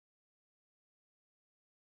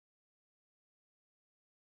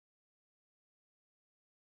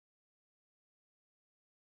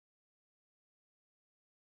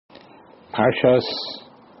Parshas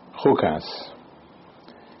Chukas.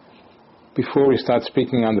 Before we start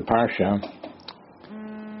speaking on the Parsha,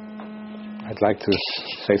 I'd like to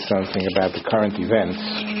say something about the current events.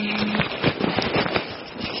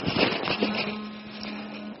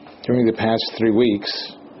 During the past 3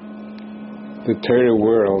 weeks, the Torah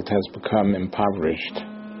world has become impoverished.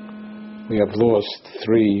 We have lost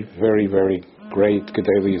 3 very, very great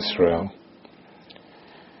Gedolei Yisrael.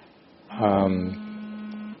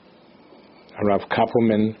 Rav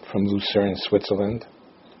Kappelman from Lucerne, Switzerland,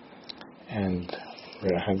 and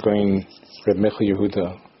Hagoin Reb Michal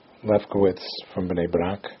Yehuda Lefkowitz from Bnei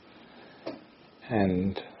Brak,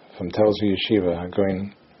 and from Tel Aviv Yeshiva,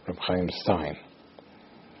 Hagoin Reb Chaim Stein.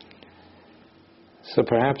 So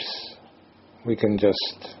perhaps we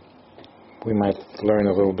might learn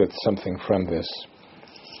a little bit something from this.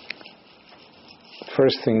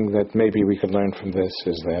 First thing that maybe we could learn from this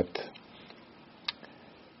is that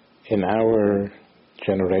in our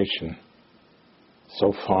generation,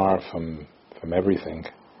 so far from everything,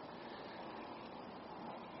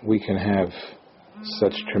 we can have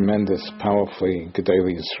such tremendous, powerfully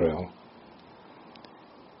Gedolei Yisrael,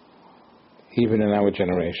 even in our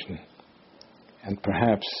generation. And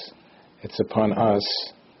perhaps it's upon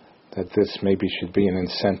us that this maybe should be an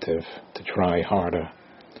incentive to try harder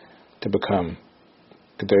to become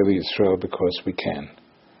Gedolei Yisrael, because we can.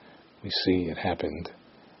 We see it happened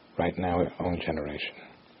right now in our own generation.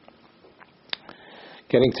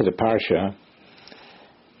 Getting to the Parsha,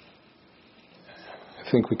 I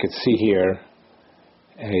think we could see here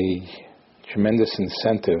a tremendous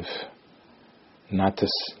incentive not to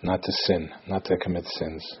sin, not to commit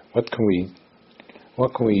sins. What can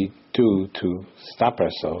we do to stop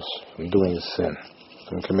ourselves from doing a sin,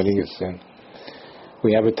 from committing a sin?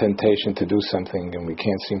 We have a temptation to do something and we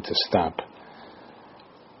can't seem to stop.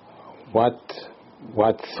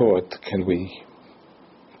 What thought can we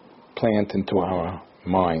plant into our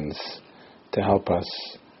minds to help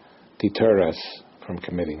us, deter us from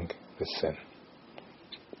committing the sin?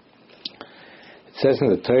 It says in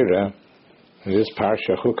the Torah, in this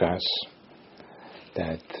Parsha Chukas,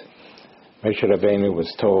 that Moshe Rabbeinu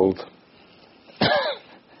was told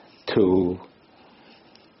to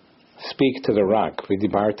speak to the rock,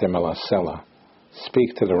 v'dibartem el hasela,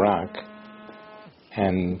 speak to the rock,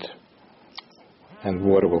 and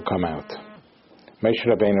water will come out. Moshe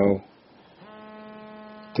Rabbeinu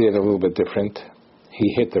did a little bit different.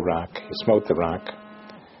 He hit the rock, he smote the rock,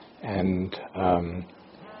 and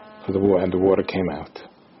the water came out.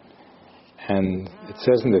 And it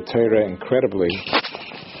says in the Torah, incredibly,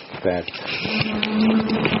 that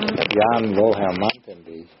Yan lo ha'amantem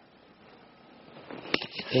bi,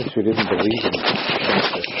 since you didn't believe in me,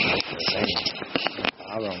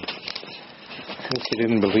 since you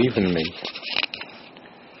didn't believe in me,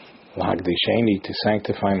 L'hagdisheni, to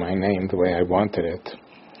sanctify my name the way I wanted it,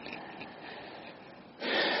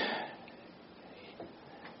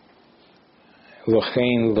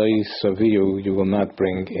 L'chein lo yisaviu, you will not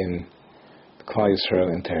bring in Klal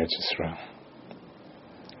Yisrael into Eretz Yisrael.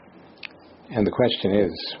 And the question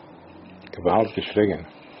is, Gewalt geschrigen,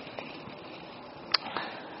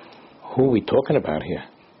 who are we talking about here?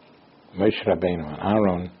 Moshe Rabbeinu and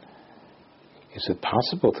Aaron. Is it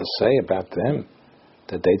possible to say about them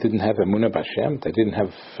that they didn't have emunah b'Hashem, they didn't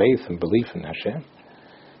have faith and belief in Hashem?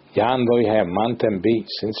 Yan lo ha'amantem bi,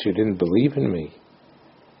 since you didn't believe in me.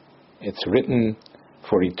 It's written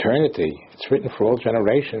for eternity. It's written for all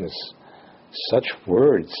generations. Such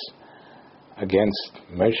words against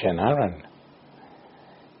Moshe and Aaron,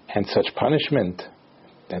 and such punishment,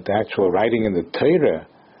 that the actual writing in the Torah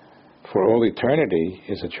for all eternity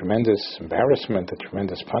is a tremendous embarrassment, a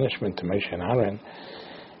tremendous punishment to Moshe and Aaron.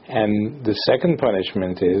 And the second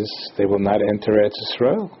punishment is they will not enter Eretz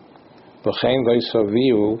Yisrael. L'chein lo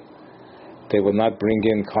yisaviu, they will not bring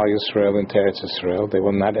in Klal Yisrael into Eretz Yisrael. They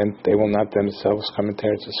will not themselves come into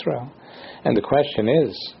Eretz Yisrael. And the question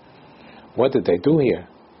is, what did they do here?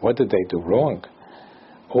 What did they do wrong?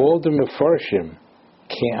 All the Mefarshim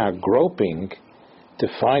are groping to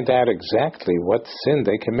find out exactly what sin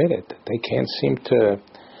they committed. They can't seem to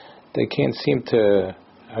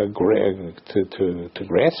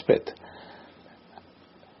grasp it.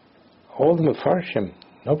 All the Mefarshim,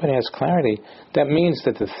 nobody has clarity. That means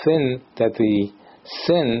that the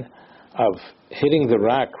sin of hitting the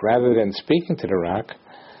rock rather than speaking to the rock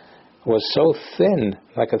was so thin,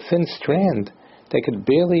 like a thin strand, they could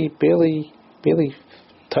barely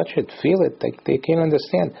touch it, feel it. They can't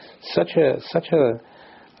understand such a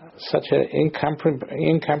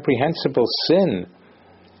incomprehensible sin.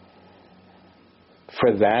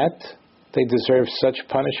 For that, they deserve such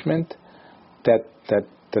punishment that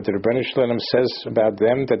that the Rebbeinu Shalom says about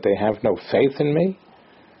them that they have no faith in me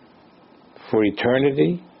for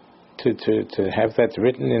eternity, to have that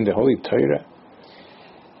written in the Holy Torah?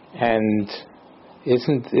 And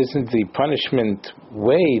isn't the punishment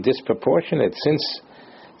way disproportionate? Since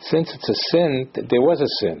it's a sin, there was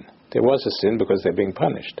a sin because they're being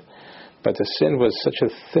punished. But the sin was such a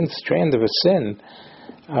thin strand of a sin,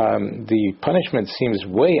 the punishment seems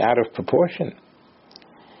way out of proportion.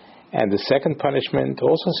 And the second punishment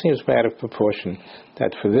also seems way out of proportion,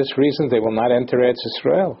 that for this reason they will not enter Eretz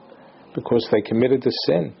Israel, because they committed the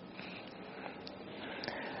sin.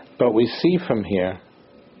 But we see from here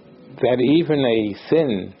that even a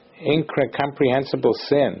thin, incomprehensible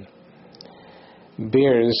sin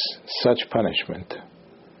bears such punishment.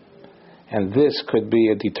 And this could be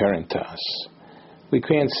a deterrent to us. We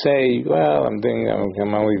can't say, well, I'm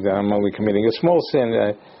only committing a small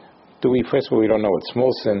sin. First of all, we don't know what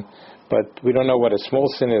small sin, but we don't know what a small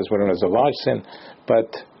sin is. We don't know it's a large sin.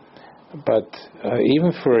 But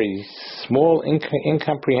even for a small,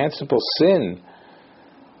 incomprehensible sin,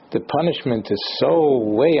 the punishment is so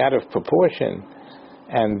way out of proportion,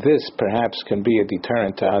 and this perhaps can be a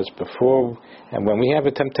deterrent to us before. And when we have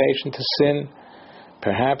a temptation to sin,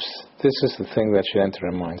 perhaps this is the thing that should enter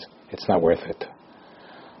our minds. It's not worth it.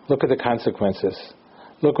 Look at the consequences.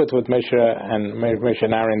 Look at what Moshe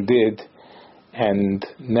and Aaron did, and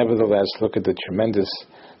nevertheless, look at the tremendous,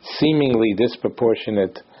 seemingly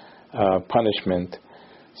disproportionate punishment.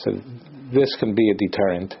 So this can be a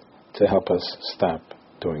deterrent to help us stop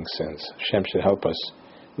doing sins. Hashem should help us.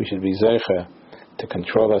 We should be zeicha to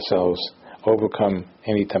control ourselves, overcome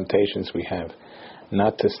any temptations we have,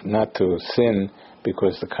 not to sin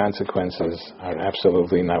because the consequences are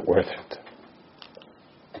absolutely not worth it.